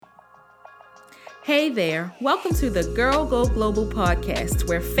Hey there, welcome to the Girl Go Global podcast,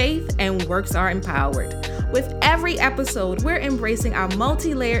 where faith and works are empowered. With every episode, we're embracing our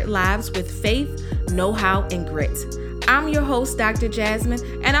multi-layered lives with faith, know-how, and grit. I'm your host, Dr. Jasmine,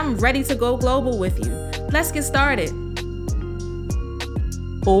 and I'm ready to go global with you. Let's get started.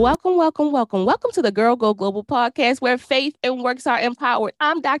 Welcome to the Girl Go Global podcast, where faith and works are empowered.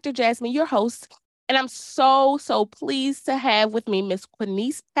 I'm Dr. Jasmine, your host, and I'm so pleased to have with me Miss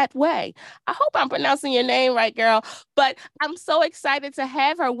Quinnise Pettway. I hope I'm pronouncing your name right, girl, but I'm so excited to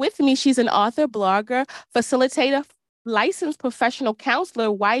have her with me. She's an author, blogger, facilitator, licensed professional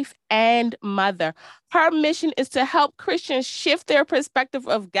counselor, wife, and mother. Her mission is to help Christians shift their perspective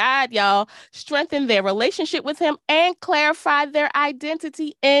of God, y'all, strengthen their relationship with Him, and clarify their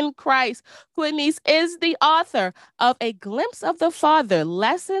identity in Christ. Quinnise is the author of A Glimpse of the Father,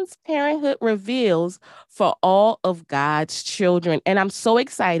 Lessons Parenthood Reveals for All of God's Children. And I'm so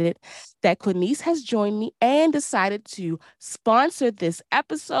excited that Quinnise has joined me and decided to sponsor this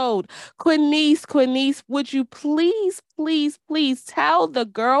episode. Quinnise, would you please tell the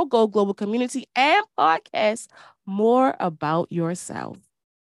Girl Go Global community and podcast more about yourself?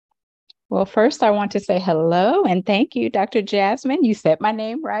 Well, first, I want to say hello and thank you, Dr. Jasmine. You said my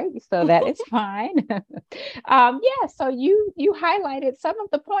name right, so that is fine. So you highlighted some of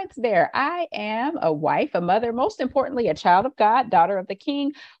the points there. I am a wife, a mother, most importantly, a child of God, daughter of the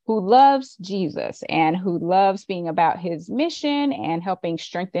King, who loves Jesus and who loves being about His mission and helping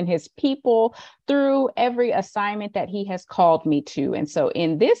strengthen His people through every assignment that He has called me to. And so,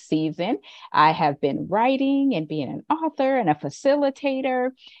 in this season, I have been writing and being an author and a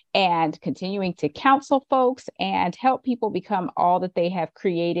facilitator, and continuing to counsel folks and help people become all that they have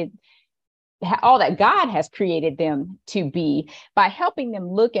created, all that God has created them to be, by helping them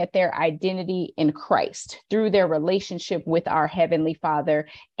look at their identity in Christ through their relationship with our Heavenly Father,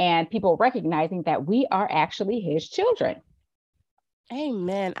 and people recognizing that we are actually His children.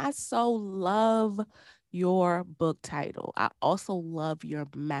 Amen. I so love your book title. I also love your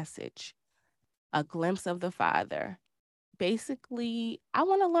message, A Glimpse of the Father. Basically, I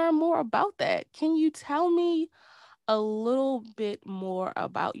want to learn more about that. Can you tell me a little bit more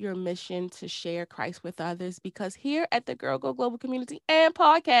about your mission to share Christ with others? Because here at the Girl Go Global community and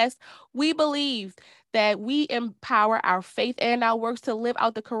podcast, we believe that we empower our faith and our works to live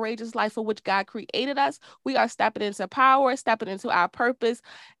out the courageous life for which God created us. We are stepping into power, stepping into our purpose,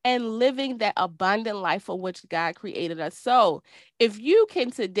 and living that abundant life for which God created us. So if you can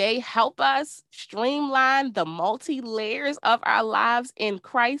today help us streamline the multi-layers of our lives in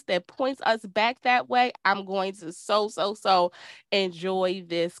Christ that points us back that way, I'm going to so enjoy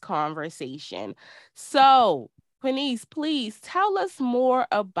this conversation. So, Quinnise, please tell us more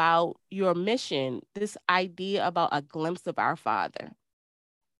about your mission, this idea about a glimpse of our Father.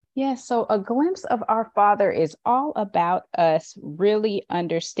 Yes, so A Glimpse of Our Father is all about us really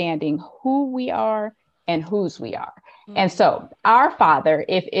understanding who we are and whose we are. And so our Father,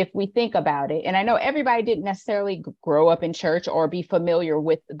 if we think about it, and I know everybody didn't necessarily grow up in church or be familiar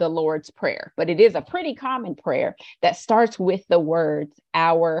with the Lord's Prayer, but it is a pretty common prayer that starts with the words,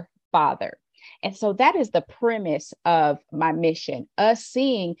 Our Father. And so that is the premise of my mission, us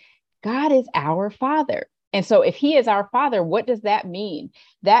seeing God is our Father. And so if He is our Father, what does that mean?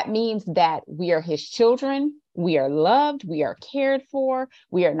 That means that we are His children. We are loved. We are cared for.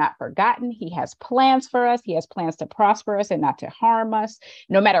 We are not forgotten. He has plans for us. He has plans to prosper us and not to harm us.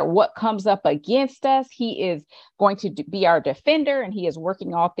 No matter what comes up against us, He is going to be our defender, and He is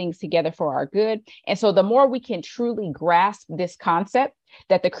working all things together for our good. And so the more we can truly grasp this concept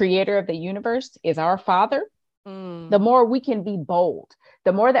that the creator of the universe is our Father, the more we can be bold,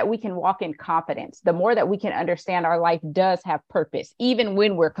 the more that we can walk in confidence, the more that we can understand our life does have purpose, even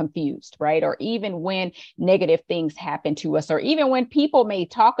when we're confused, right? Or even when negative things happen to us, or even when people may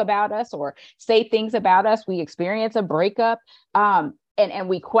talk about us or say things about us, we experience a breakup, and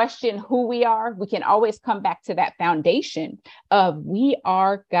we question who we are. We can always come back to that foundation of we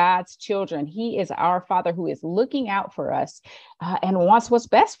are God's children. He is our Father who is looking out for us and wants what's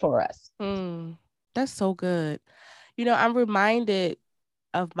best for us. That's so good. You know, I'm reminded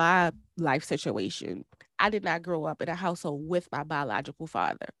of my life situation. I did not grow up in a household with my biological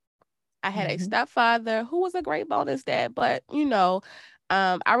father. I had a stepfather who was a great bonus dad, but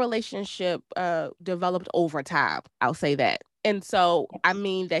our relationship developed over time. I'll say that. And so, I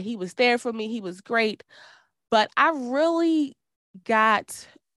mean that he was there for me. He was great, but I really got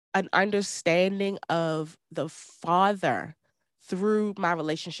an understanding of the Father through my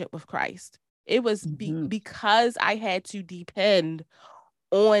relationship with Christ. It was because I had to depend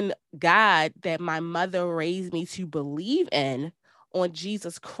on God that my mother raised me to believe in on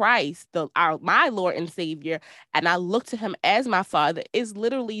Jesus Christ, my Lord and Savior, and I look to him as my father, is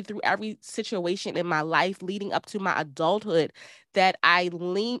literally through every situation in my life leading up to my adulthood that I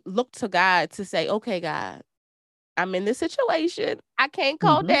look to God to say, okay, God, I'm in this situation. I can't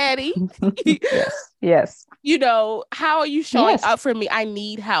call daddy. Yes. Yes. How are you showing Yes. up for me? I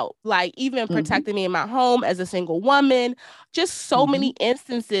need help. Like even Mm-hmm. protecting me in my home as a single woman, just so many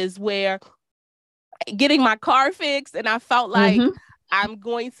instances where getting my car fixed and I felt like I'm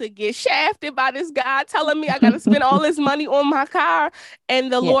going to get shafted by this guy telling me I got to spend all this money on my car,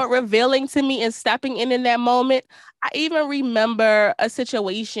 and the Yes. Lord revealing to me and stepping in that moment. I even remember a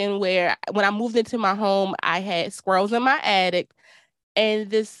situation where when I moved into my home, I had squirrels in my attic, and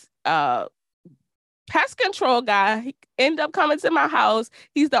this pest control guy ended up coming to my house.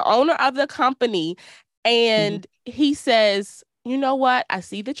 He's the owner of the company, and he says, "You know what? I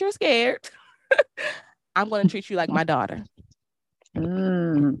see that you're scared. I'm going to treat you like my daughter."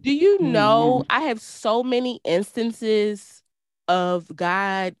 Do you know, Amen. I have so many instances of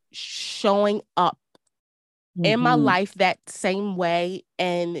God showing up in my life that same way.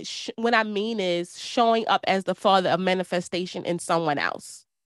 And what I mean is showing up as the father of manifestation in someone else.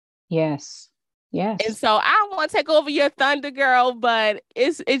 Yes. And Yes. so I don't want to take over your thunder, girl, but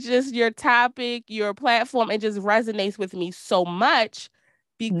it's just your topic, your platform, it just resonates with me so much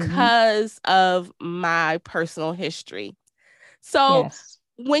because of my personal history. So Yes.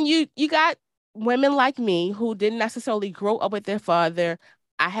 when you got women like me who didn't necessarily grow up with their father,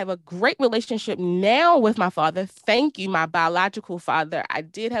 I have a great relationship now with my father. Thank you, my biological father. I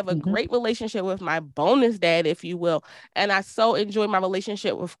did have a great relationship with my bonus dad, if you will. And I so enjoy my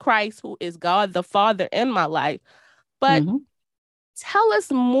relationship with Christ, who is God the Father in my life. But tell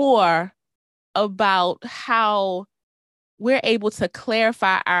us more about how we're able to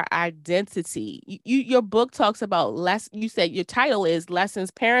clarify our identity. Your book talks about you said your title is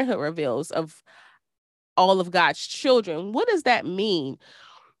Lessons Parenthood Reveals of All of God's Children. What does that mean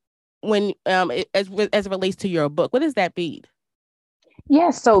when as it relates to your book? What does that mean?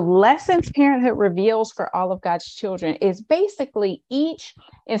 Yes. So Lessons Parenthood Reveals for All of God's Children is basically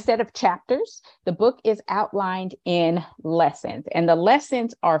instead of chapters, the book is outlined in lessons. And the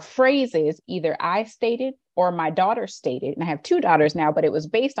lessons are phrases either I stated or my daughter stated. And I have two daughters now, but it was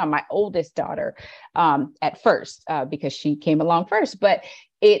based on my oldest daughter at first because she came along first. But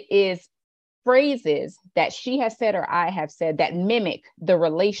it is phrases that she has said or I have said that mimic the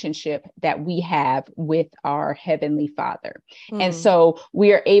relationship that we have with our Heavenly Father. And so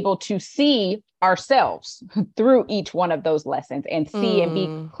we are able to see ourselves through each one of those lessons and see and be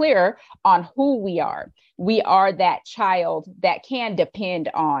clear on who we are. We are that child that can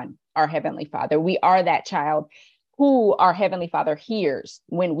depend on our Heavenly Father. We are that child who our Heavenly Father hears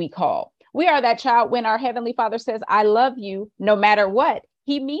when we call. We are that child when our Heavenly Father says, I love you, no matter what.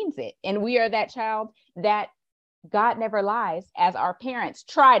 He means it. And we are that child that God never lies, as our parents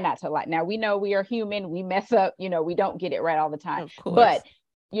try not to lie. Now, we know we are human. We mess up. We don't get it right all the time. Of course. But,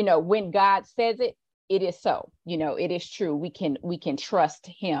 when God says it, it is so. It is true. We can trust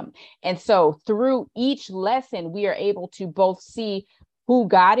him. And so through each lesson, we are able to both see who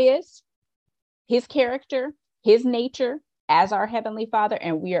God is, his character, his nature, as our Heavenly Father,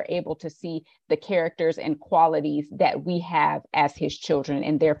 and we are able to see the characters and qualities that we have as his children.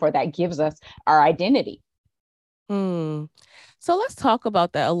 And therefore, that gives us our identity. So let's talk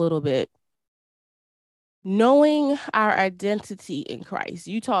about that a little bit. Knowing our identity in Christ.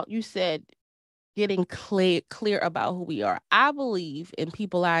 You said getting clear about who we are. I believe in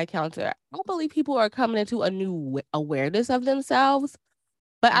people I encounter. I believe people are coming into a new awareness of themselves.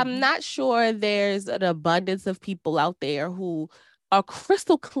 But I'm not sure there's an abundance of people out there who are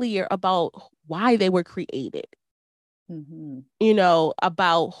crystal clear about why they were created,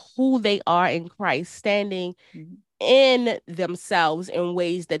 about who they are in Christ, standing in themselves in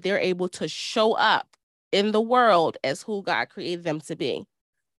ways that they're able to show up in the world as who God created them to be.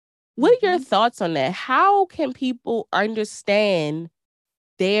 What are your thoughts on that? How can people understand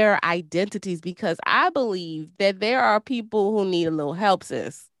their identities? Because I believe that there are people who need a little help,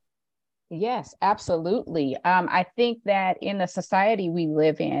 sis. Yes, absolutely. I think that in the society we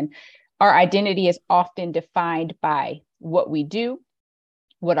live in, our identity is often defined by what we do,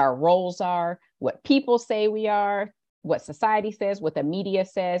 what our roles are, what people say we are, what society says, what the media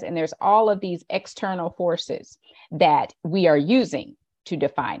says. And there's all of these external forces that we are using to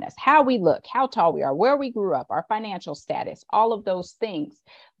define us, how we look, how tall we are, where we grew up, our financial status, all of those things.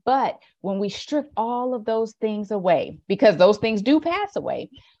 But when we strip all of those things away, because those things do pass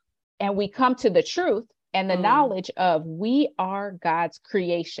away, and we come to the truth and the knowledge of we are God's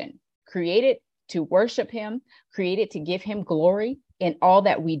creation, created to worship him, created to give him glory in all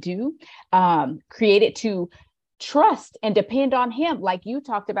that we do, created to trust and depend on him, like you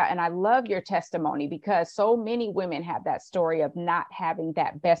talked about. And I love your testimony, because so many women have that story of not having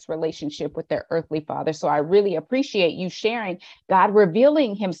that best relationship with their earthly father. So I really appreciate you sharing God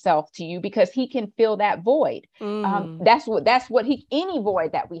revealing himself to you, because he can fill that void. That's what any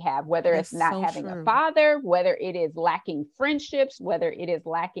void that we have, whether That's it's not so having a true. father, whether it is lacking friendships, whether it is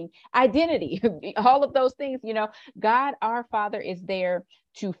lacking identity, all of those things, God, our Father, is there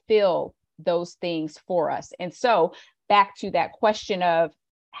to fill those things for us. And so back to that question of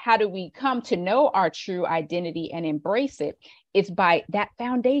how do we come to know our true identity and embrace it? It's by that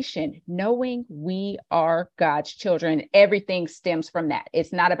foundation, knowing we are God's children. Everything stems from that.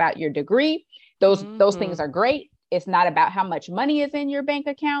 It's not about your degree. Those things are great. It's not about how much money is in your bank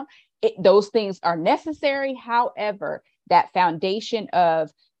account. Those things are necessary. However, that foundation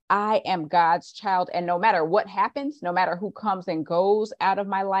of I am God's child, and no matter what happens, no matter who comes and goes out of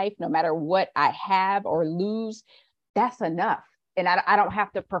my life, no matter what I have or lose, that's enough. And I don't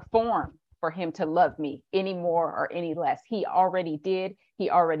have to perform for him to love me any more or any less. He already did. He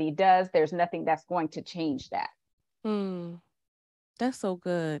already does. There's nothing that's going to change that. That's so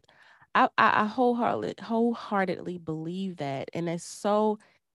good. I wholeheartedly believe that. And it's so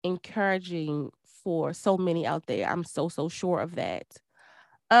encouraging for so many out there. I'm so sure of that.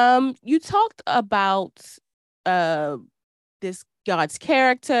 You talked about uh this God's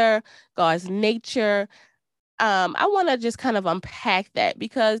character, God's nature. I want to just kind of unpack that,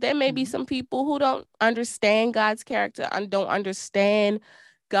 because there may be some people who don't understand God's character and don't understand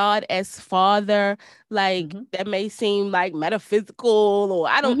God as Father. Like that may seem like metaphysical, or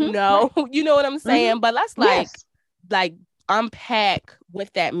I don't know. Right. You know what I'm saying? But let's Yes. like unpack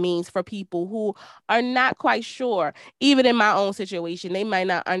what that means for people who are not quite sure. Even in my own situation, they might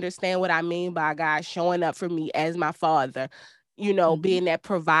not understand what I mean by God showing up for me as my Father, being that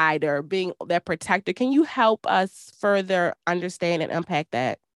provider, being that protector. Can you help us further understand and unpack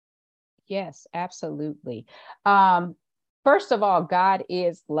that? Yes, absolutely. First of all, God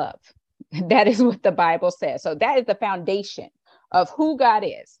is love. That is what the Bible says. So that is the foundation of who God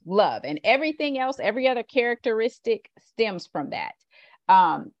is, love, and everything else, every other characteristic stems from that.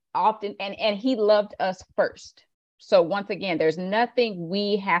 Often, and he loved us first. So once again, there's nothing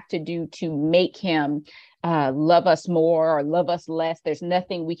we have to do to make him love us more or love us less. There's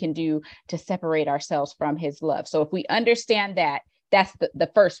nothing we can do to separate ourselves from his love. So if we understand that, that's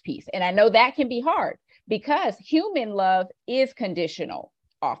the first piece. And I know that can be hard, because human love is conditional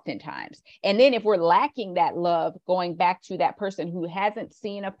oftentimes. And then if we're lacking that love, going back to that person who hasn't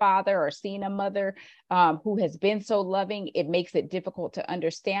seen a father or seen a mother who has been so loving, it makes it difficult to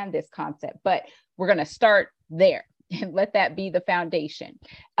understand this concept. But we're going to start there and let that be the foundation.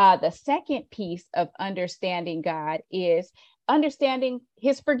 The second piece of understanding God is understanding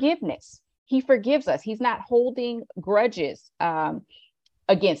his forgiveness. He forgives us. He's not holding grudges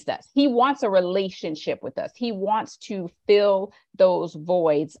against us. He wants a relationship with us. He wants to fill those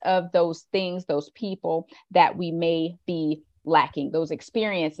voids of those things, those people that we may be lacking, those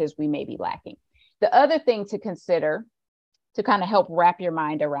experiences we may be lacking. The other thing to consider, to kind of help wrap your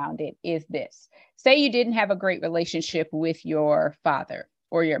mind around it, is this. Say you didn't have a great relationship with your father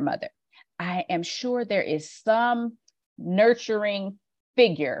or your mother. I am sure there is some nurturing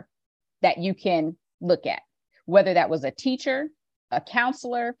figure that you can look at, whether that was a teacher, a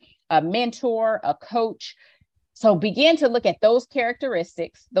counselor, a mentor, a coach. So begin to look at those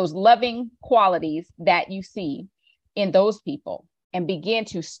characteristics, those loving qualities that you see in those people, and begin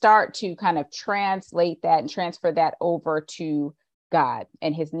to start to kind of translate that and transfer that over to God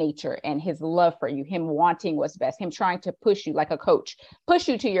and his nature and his love for you, him wanting what's best, him trying to push you like a coach, push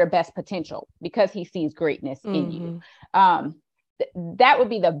you to your best potential because he sees greatness in you. That would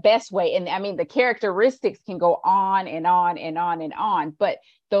be the best way. And I mean, the characteristics can go on and on and on and on, but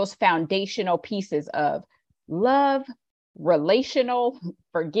those foundational pieces of love, relational,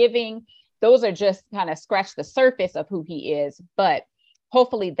 forgiving, those are just kind of scratch the surface of who he is. But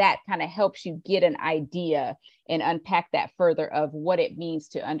hopefully that kind of helps you get an idea and unpack that further of what it means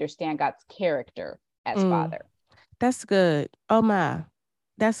to understand God's character as Father. That's good. Oh my,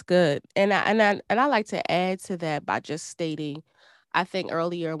 that's good. And I like to add to that by just stating, I think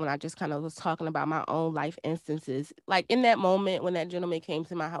earlier when I just kind of was talking about my own life instances, like in that moment when that gentleman came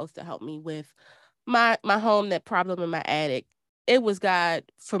to my house to help me with my home, that problem in my attic, it was God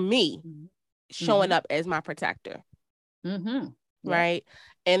for me showing up as my protector. Right.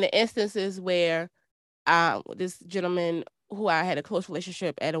 And the instances where this gentleman who I had a close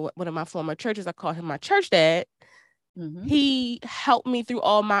relationship at one of my former churches, I called him my church dad. Mm-hmm. He helped me through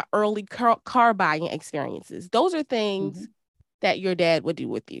all my early car buying experiences. Those are Mm-hmm. things that your dad would do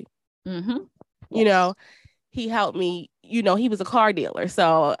with you. Mm-hmm. You know, Yes. he helped me, he was a car dealer.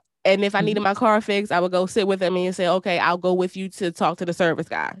 So, and if I needed Mm-hmm. my car fixed, I would go sit with him and say, okay, I'll go with you to talk to the service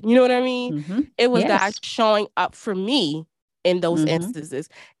guy. You know what I mean? Mm-hmm. It was God Yes. showing up for me in those Mm-hmm. instances.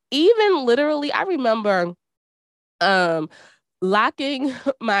 Even literally, I remember um locking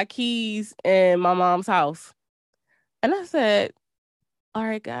my keys in my mom's house. And I said, all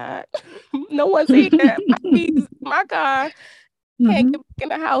right, God, no one's here. My keys, my car can't Mm-hmm. get back in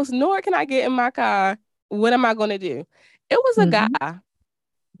the house, nor can I get in my car. What am I going to do? It was a Mm-hmm. guy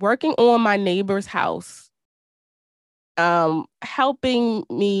working on my neighbor's house, helping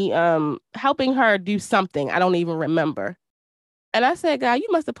her do something. I don't even remember. And I said, God, you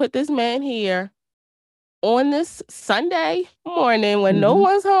must have put this man here on this Sunday morning when no Mm-hmm.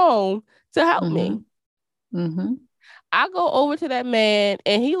 one's home to help Mm-hmm. me. Mm-hmm. I go over to that man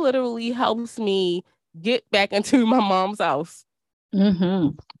and he literally helps me get back into my mom's house Mm-hmm.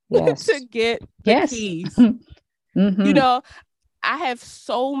 to Yes. get the Yes. keys. You Mm-hmm. know, I have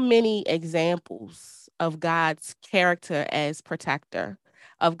so many examples of God's character as protector,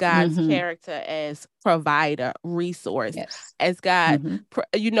 of God's Mm-hmm. character as provider, resource, Yes. as God,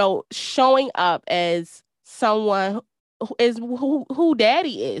 Mm-hmm. showing up as someone who is who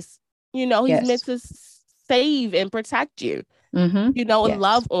daddy is. He's meant Yes. to save and protect you, Mm-hmm. and Yes.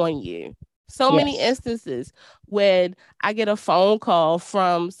 love on you. So many Yes. instances when I get a phone call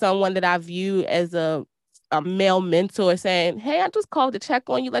from someone that I view as a male mentor saying, hey, I just called to check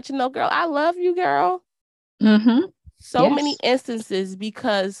on you, let you know, girl, I love you, girl. Mm-hmm. So many Yes. instances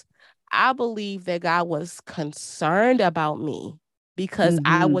because I believe that God was concerned about me because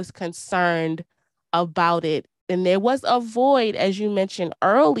I Mm-hmm. was concerned about it. And there was a void, as you mentioned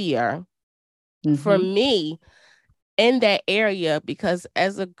earlier, for Mm-hmm. me in that area because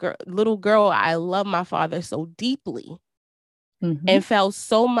as a little girl, I love my father so deeply Mm-hmm. and felt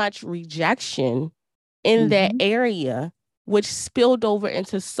so much rejection in that Mm-hmm. area, which spilled over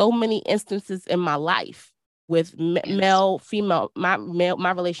into so many instances in my life with Yes. male, female,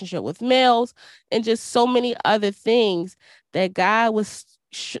 my relationship with males, and just so many other things that God was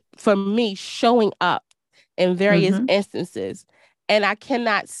for me showing up in various Mm-hmm. instances. And I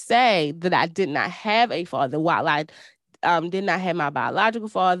cannot say that I did not have a father while I did not have my biological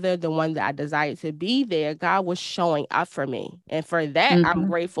father, the one that I desired to be there. God was showing up for me. And for that, I'm Mm-hmm.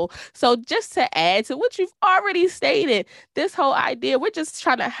 grateful. So, just to add to what you've already stated, this whole idea, we're just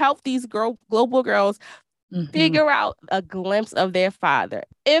trying to help these global girls Mm-hmm. figure out a glimpse of their father.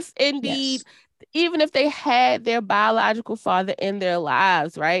 If Yes. indeed, even if they had their biological father in their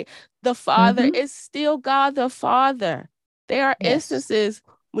lives, right? The father Mm-hmm. is still God the Father. There are Yes. instances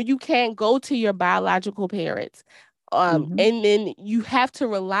when you can't go to your biological parents. Mm-hmm. And then you have to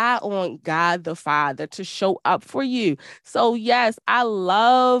rely on God the Father to show up for you. So, yes, I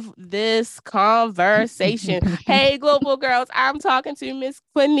love this conversation. Hey, global girls, I'm talking to Miss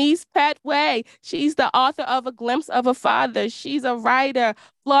Quinnise Pettway. She's the author of A Glimpse of a Father. She's a writer,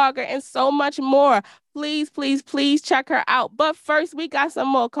 blogger, and so much more. Please, please, please check her out. But first, we got some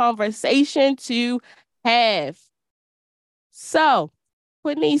more conversation to have. So,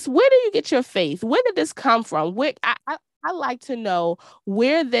 Quinnise, where do you get your faith? Where did this come from? I like to know,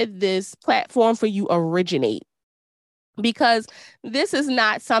 where did this platform for you originate? Because this is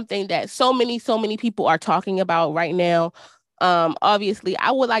not something that so many people are talking about right now. Obviously,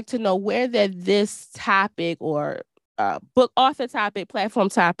 I would like to know, where did this topic or book author topic, platform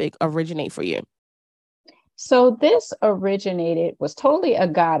topic originate for you? So this originated, was totally a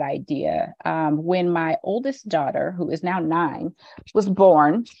God idea. When my oldest daughter, who is now 9, was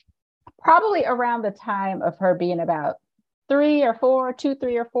born, probably around the time of her being about 3 or 4, 2,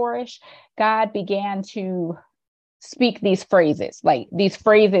 3 or 4-ish, God began to speak these phrases. Like, these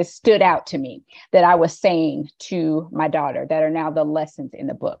phrases stood out to me that I was saying to my daughter that are now the lessons in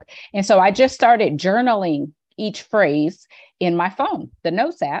the book. And so I just started journaling each phrase in my phone, the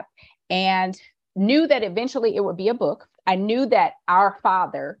Notes app, and knew that eventually it would be a book. I knew that Our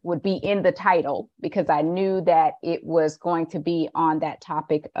Father would be in the title because I knew that it was going to be on that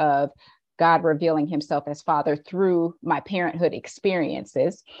topic of God revealing himself as Father through my parenthood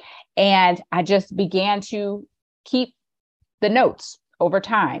experiences. And I just began to keep the notes over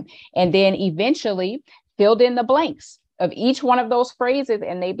time, and then eventually filled in the blanks of each one of those phrases,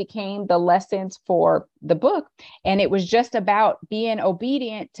 and they became the lessons for the book. And it was just about being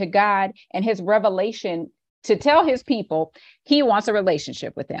obedient to God and his revelation to tell his people he wants a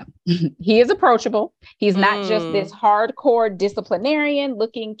relationship with them. He is approachable. He's not just this hardcore disciplinarian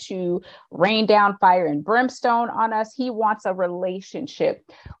looking to rain down fire and brimstone on us. He wants a relationship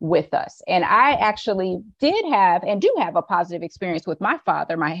with us. And I actually did have and do have a positive experience with my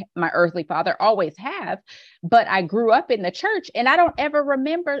father, my earthly father, always have. But I grew up in the church, and I don't ever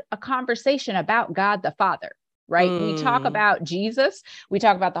remember a conversation about God the Father. Right. We talk about Jesus, we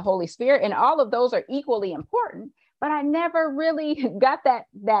talk about the Holy Spirit, and all of those are equally important. But I never really got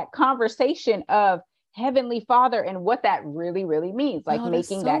that conversation of Heavenly Father and what that really, really means, like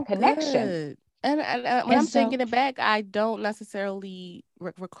making that connection. Good. And when I'm taking it back, I don't necessarily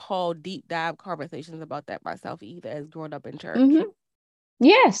recall deep dive conversations about that myself either, as growing up in church.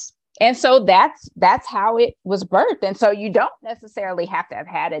 Yes. And so that's how it was birthed. And so you don't necessarily have to have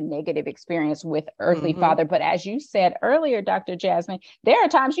had a negative experience with earthly father. But as you said earlier, Dr. Jasmine, there are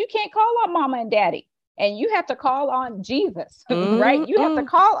times you can't call on mama and daddy, and you have to call on Jesus, right? You have to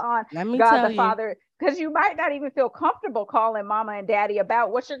call on God the Father, because you might not even feel comfortable calling mama and daddy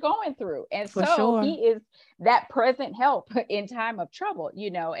about what you're going through. And so he is that present help in time of trouble,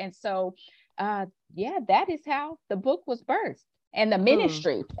 And so, that is how the book was birthed. And the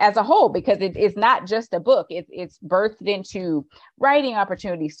ministry as a whole, because it's not just a book, it's birthed into writing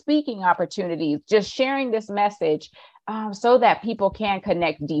opportunities, speaking opportunities, just sharing this message so that people can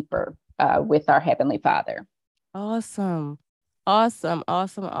connect deeper with our Heavenly Father. Awesome.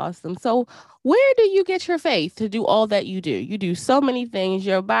 So where do you get your faith to do all that you do? You do so many things.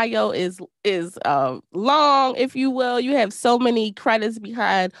 Your bio is long, if you will. You have so many credits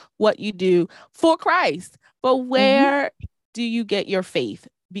behind what you do for Christ. But where do you get your faith?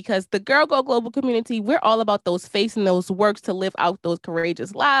 Because the Girl Go Global community, we're all about those faiths and those works to live out those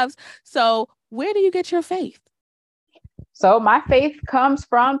courageous lives. So where do you get your faith? So my faith comes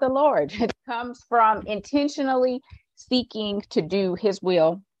from the Lord. It comes from intentionally seeking to do his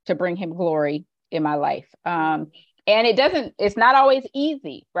will, to bring him glory in my life. And it's not always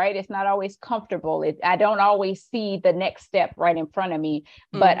easy, right? It's not always comfortable. I don't always see the next step right in front of me,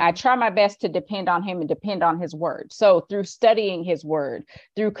 but I try my best to depend on him and depend on his word. So through studying his word,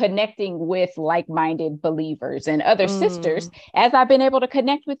 through connecting with like-minded believers and other sisters, as I've been able to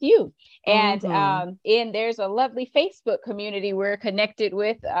connect with you. And there's a lovely Facebook community we're connected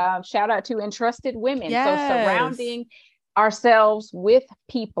with. Shout out to Entrusted Women. Yes. So surrounding ourselves with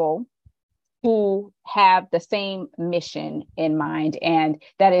people who have the same mission in mind, and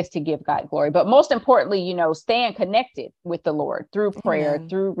that is to give God glory. But most importantly, staying connected with the Lord through prayer,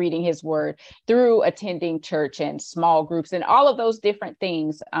 through reading his word, through attending church and small groups, and all of those different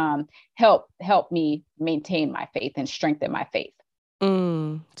things help me maintain my faith and strengthen my faith.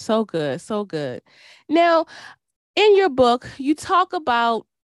 So good. Now, in your book, you talk about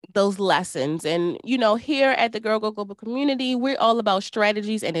those lessons. And, here at the Girl Go Global community, we're all about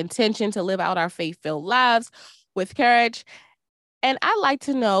strategies and intention to live out our faith-filled lives with courage. And I'd like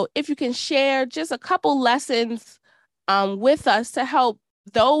to know if you can share just a couple lessons with us to help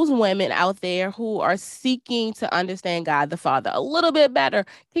those women out there who are seeking to understand God the Father a little bit better.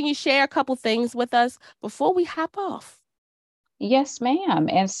 Can you share a couple things with us before we hop off? Yes, ma'am.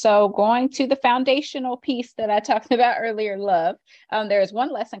 And so going to the foundational piece that I talked about earlier, love, there's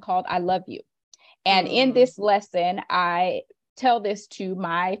one lesson called I Love You. And in this lesson, I tell this to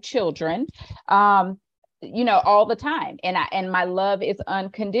my children, all the time. And my love is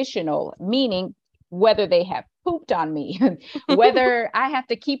unconditional, meaning whether they have pooped on me, whether I have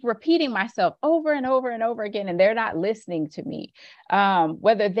to keep repeating myself over and over and over again, and they're not listening to me,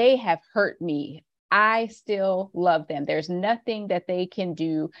 whether they have hurt me, I still love them. There's nothing that they can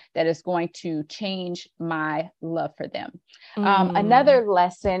do that is going to change my love for them. Another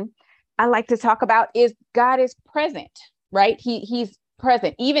lesson I like to talk about is God is present, right? He's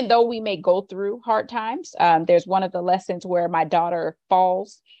present, even though we may go through hard times. There's one of the lessons where my daughter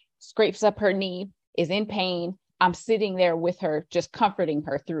falls, scrapes up her knee, is in pain. I'm sitting there with her, just comforting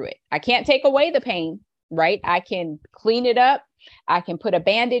her through it. I can't take away the pain, right? I can clean it up. I can put a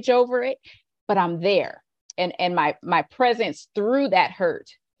bandage over it, but I'm there. And my presence through that hurt,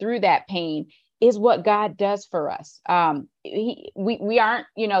 through that pain, is what God does for us. We aren't,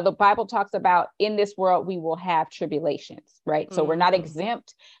 the Bible talks about in this world, we will have tribulations, right? So we're not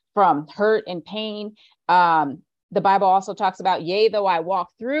exempt from hurt and pain. The Bible also talks about, yea, though I walk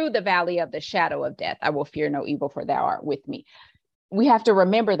through the valley of the shadow of death, I will fear no evil, for thou art with me. We have to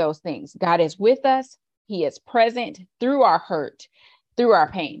remember those things. God is with us. He is present through our hurt, through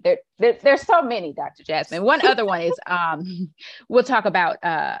our pain. There's so many, Dr. Jasmine. One other one is, we'll talk about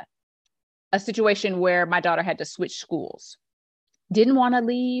a situation where my daughter had to switch schools. didn't want to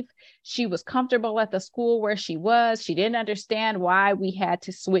leave. She was comfortable at the school where she was. She didn't understand why we had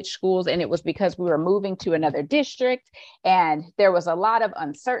to switch schools. And it was because we were moving to another district. And there was a lot of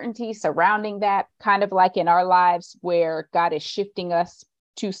uncertainty surrounding that, kind of like in our lives where God is shifting us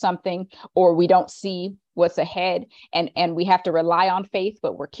to something, or we don't see what's ahead, and we have to rely on faith,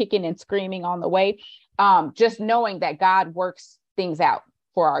 but we're kicking and screaming on the way. Just knowing that God works things out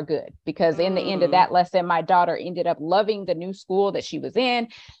for our good, because in the end of that lesson, my daughter ended up loving the new school that she was in,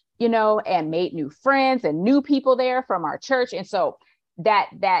 and made new friends and new people there from our church. And so that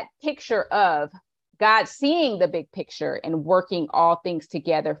picture of God seeing the big picture and working all things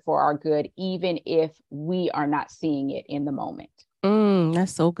together for our good, even if we are not seeing it in the moment.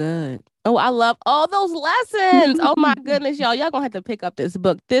 That's so good. Oh, I love all those lessons. Oh my goodness, y'all gonna have to pick up this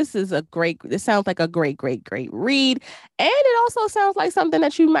book. This sounds like a great read. And it also sounds like something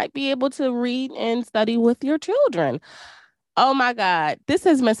that you might be able to read and study with your children. Oh my God, this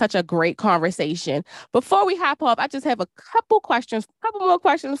has been such a great conversation. Before we hop off, I just have a couple more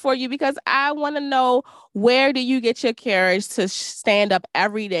questions for you, because I want to know, where do you get your courage to stand up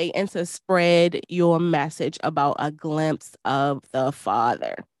every day and to spread your message about a glimpse of the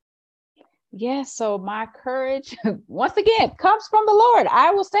Father? Yes, so my courage, once again, comes from the Lord.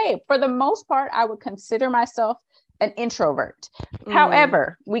 I will say, for the most part, I would consider myself an introvert.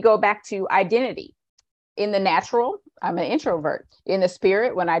 However, we go back to identity. In the natural, I'm an introvert. In the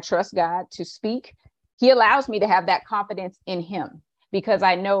spirit, when I trust God to speak, he allows me to have that confidence in him, because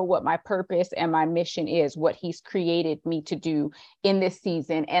I know what my purpose and my mission is, what he's created me to do in this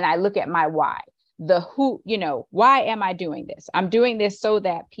season. And I look at my why, the who, why am I doing this? I'm doing this so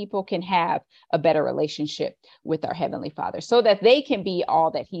that people can have a better relationship with our Heavenly Father, so that they can be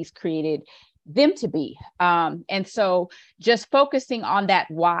all that he's created them to be. And so just focusing on that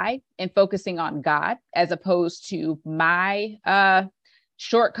why, and focusing on God, as opposed to my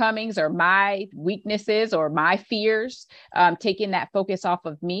shortcomings or my weaknesses or my fears, taking that focus off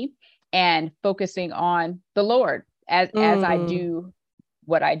of me and focusing on the Lord as I do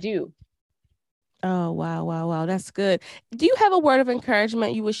what I do. Oh, wow. That's good. Do you have a word of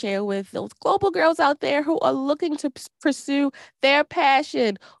encouragement you would share with those global girls out there who are looking to pursue their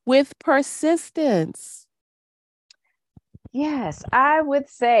passion with persistence? Yes, I would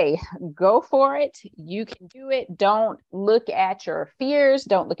say go for it. You can do it. Don't look at your fears.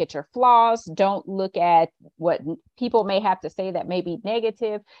 Don't look at your flaws. Don't look at what people may have to say that may be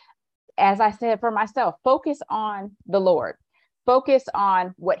negative. As I said for myself, focus on the Lord. Focus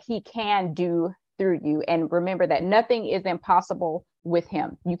on what he can do through you. And remember that nothing is impossible with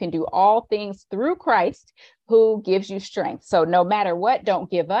him. You can do all things through Christ who gives you strength. So no matter what, don't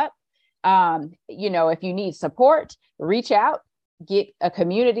give up. If you need support, reach out, get a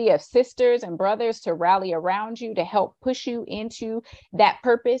community of sisters and brothers to rally around you to help push you into that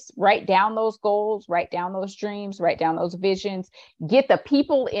purpose. Write down those goals, write down those dreams, write down those visions, get the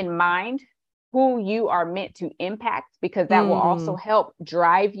people in mind who you are meant to impact, because that will also help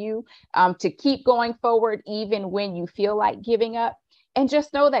drive you to keep going forward, even when you feel like giving up. And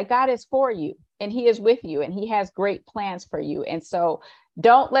just know that God is for you and he is with you and he has great plans for you. And so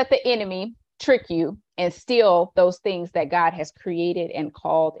don't let the enemy trick you and steal those things that God has created and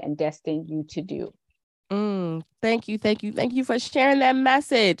called and destined you to do. Thank you for sharing that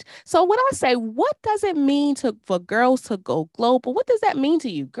message. So when I say, what does it mean for girls to go global? What does that mean to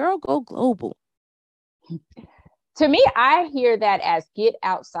you? Girl, go global. To me, I hear that as get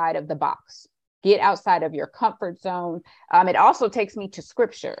outside of the box. Get outside of your comfort zone. It also takes me to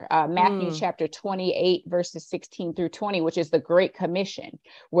scripture, Matthew chapter 28, verses 16 through 20, which is the Great Commission,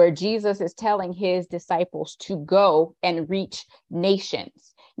 where Jesus is telling his disciples to go and reach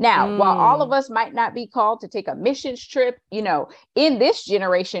nations. Now, while all of us might not be called to take a missions trip, in this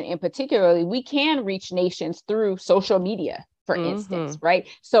generation in particularly, we can reach nations through social media, for instance, right?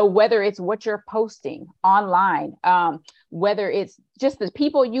 So whether it's what you're posting online, whether it's just the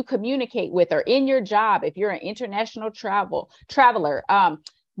people you communicate with, or in your job, if you're an international traveler,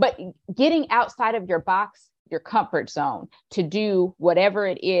 but getting outside of your box, your comfort zone, to do whatever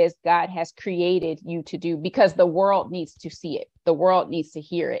it is God has created you to do, because the world needs to see it. The world needs to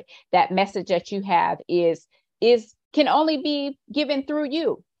hear it. That message that you have can only be given through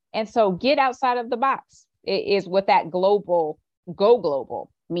you. And so get outside of the box is what that go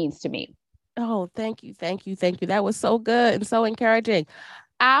global means to me. Oh, thank you. That was so good and so encouraging.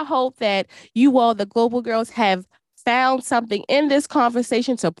 I hope that you all, the global girls, have found something in this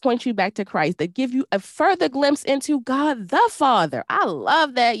conversation to point you back to Christ, that give you a further glimpse into God the Father. I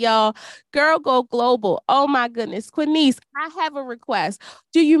love that, y'all. Girl, go global. Oh my goodness. Quinnise, I have a request.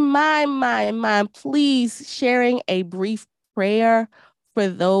 Do you mind please sharing a brief prayer for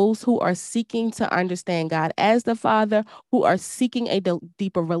those who are seeking to understand God as the Father, who are seeking a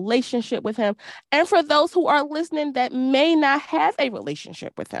deeper relationship with Him, and for those who are listening that may not have a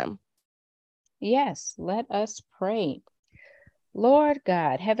relationship with Him? Yes, let us pray. Lord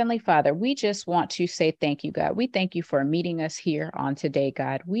God, Heavenly Father, we just want to say thank you, God. We thank you for meeting us here on today,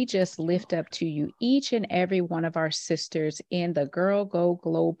 God. We just lift up to you each and every one of our sisters in the Girl Go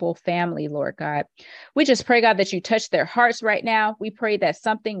Global family, Lord God. We just pray, God, that you touch their hearts right now. We pray that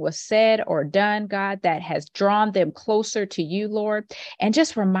something was said or done, God, that has drawn them closer to you, Lord, and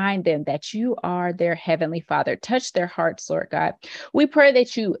just remind them that you are their Heavenly Father. Touch their hearts, Lord God. We pray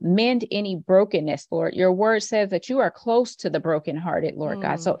that you mend any brokenness, Lord. Your word says that you are close to the brokenhearted, Lord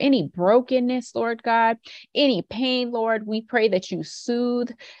God. So any brokenness, Lord God, any pain, Lord, we pray that you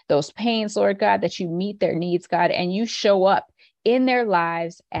soothe those pains, Lord God, that you meet their needs, God, and you show up in their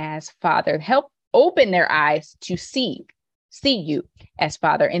lives as Father. Help open their eyes to see you as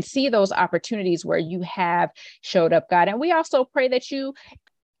Father and see those opportunities where you have showed up, God. And we also pray that you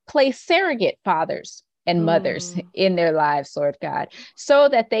place surrogate fathers and mothers in their lives, Lord God, so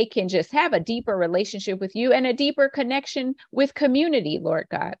that they can just have a deeper relationship with you and a deeper connection with community, Lord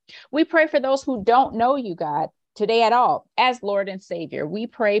God. We pray for those who don't know you, God, today at all as Lord and Savior. We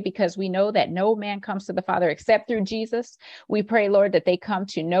pray because we know that no man comes to the Father except through Jesus. We pray, Lord, that they come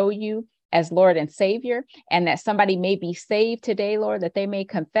to know you as Lord and Savior, and that somebody may be saved today, Lord, that they may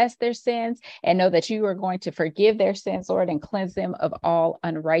confess their sins and know that you are going to forgive their sins, Lord, and cleanse them of all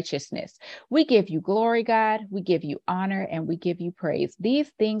unrighteousness. We give you glory, God. We give you honor and we give you praise.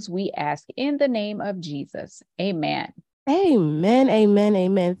 These things we ask in the name of Jesus. Amen. Amen, amen,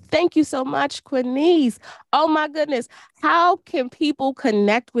 amen. Thank you so much, Quinnise. Oh my goodness. How can people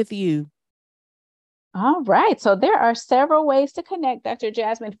connect with you? All right. So there are several ways to connect, Dr.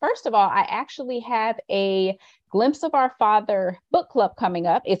 Jasmine. First of all, I actually have a Glimpse of Our Father book club coming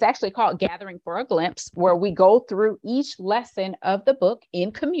up. It's actually called Gathering for a Glimpse, where we go through each lesson of the book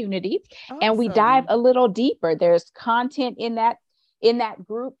in community. Awesome. And we dive a little deeper. There's content in that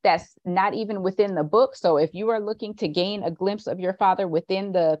group that's not even within the book. So if you are looking to gain a glimpse of your Father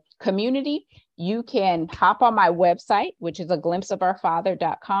within the community, you can hop on my website, which is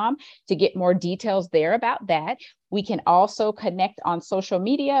aglimpseofourfather.com, to get more details there about that. We can also connect on social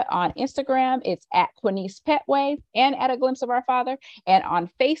media. On Instagram, it's at Quinnise Pettway and at A Glimpse of Our Father. And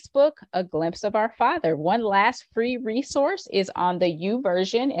on Facebook, A Glimpse of Our Father. One last free resource is on the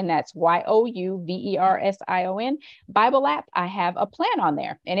YouVersion, and that's YOUVERSION Bible app. I have a plan on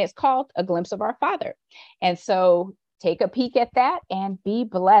there, and it's called A Glimpse of Our Father. And so take a peek at that and be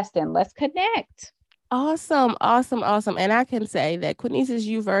blessed, and let's connect. Awesome, awesome, awesome. And I can say that Quinnise's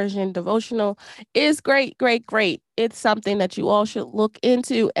YouVersion devotional is great, great, great. It's something that you all should look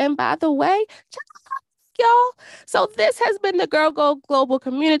into. And by the way, check y'all. So this has been the Girl Go Global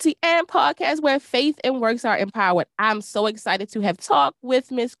community and podcast where faith and works are empowered. I'm so excited to have talked with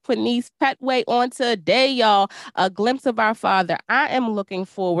Miss Quinnise Pettway on today, y'all. A glimpse of our Father. I am looking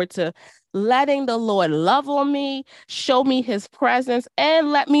forward to letting the Lord love on me, show me his presence,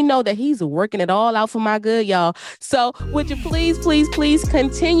 and let me know that he's working it all out for my good, y'all. So would you please, please, please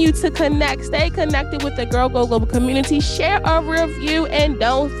continue to connect, stay connected with the Girl Go Global community, share a review, and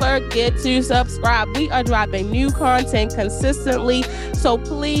don't forget to subscribe. We are dropping new content consistently. So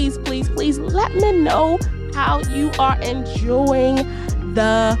please, please, please let me know how you are enjoying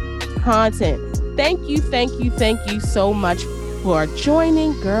the content. Thank you so much for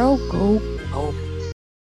joining Girl Go Global.